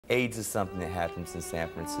AIDS is something that happens in San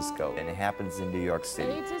Francisco, and it happens in New York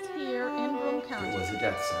City. AIDS is here in Broome County. It was a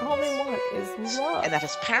death sentence. All they want is love. And that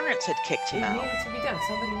his parents had kicked him out. It needed to be done.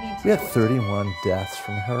 Somebody needs to We do had it. 31 deaths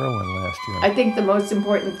from heroin last year. I think the most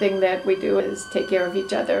important thing that we do is take care of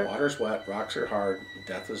each other. Water's wet, rocks are hard,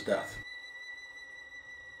 death is death.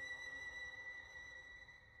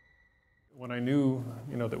 When I knew,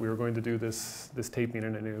 that we were going to do this taping,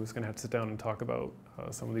 and I knew I was going to have to sit down and talk about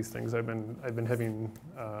some of these things, I've been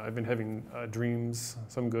having dreams,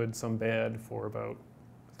 some good, some bad, for about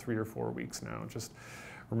 3 or 4 weeks now. Just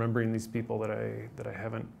remembering these people that I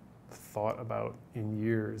haven't thought about in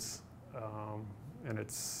years, and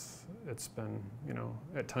it's been,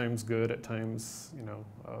 at times good, at times,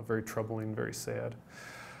 very troubling, very sad.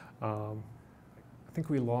 I think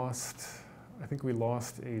we lost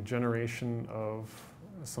a generation of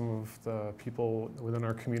some of the people within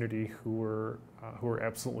our community who were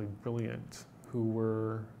absolutely brilliant, who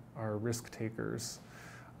were our risk takers,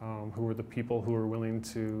 who were the people who were willing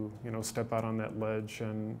to step out on that ledge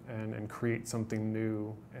and create something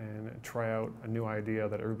new and try out a new idea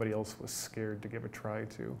that everybody else was scared to give a try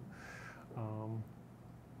to.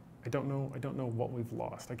 I don't know what we've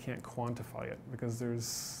lost. I can't quantify it because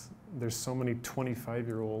there's so many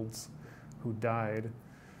 25-year-olds who died,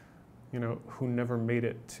 who never made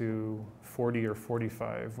it to 40 or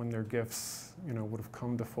 45 when their gifts, would have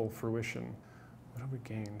come to full fruition. What have we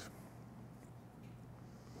gained?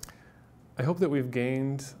 I hope that we've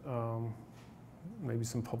gained maybe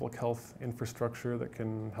some public health infrastructure that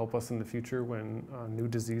can help us in the future when new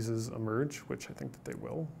diseases emerge, which I think that they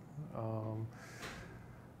will.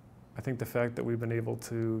 I think the fact that we've been able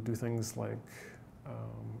to do things like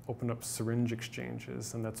open up syringe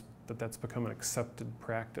exchanges, and that's become an accepted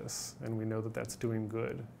practice, and we know that that's doing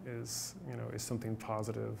good, is something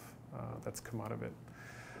positive that's come out of it.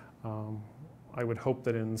 I would hope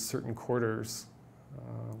that in certain quarters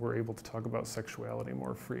we're able to talk about sexuality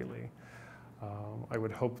more freely. I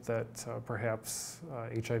would hope that perhaps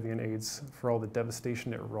HIV and AIDS, for all the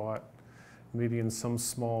devastation it wrought, maybe in some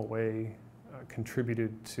small way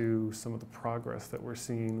contributed to some of the progress that we're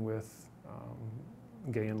seeing with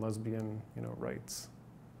gay and lesbian, rights,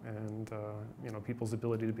 and people's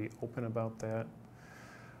ability to be open about that.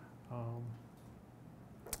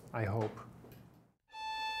 I hope.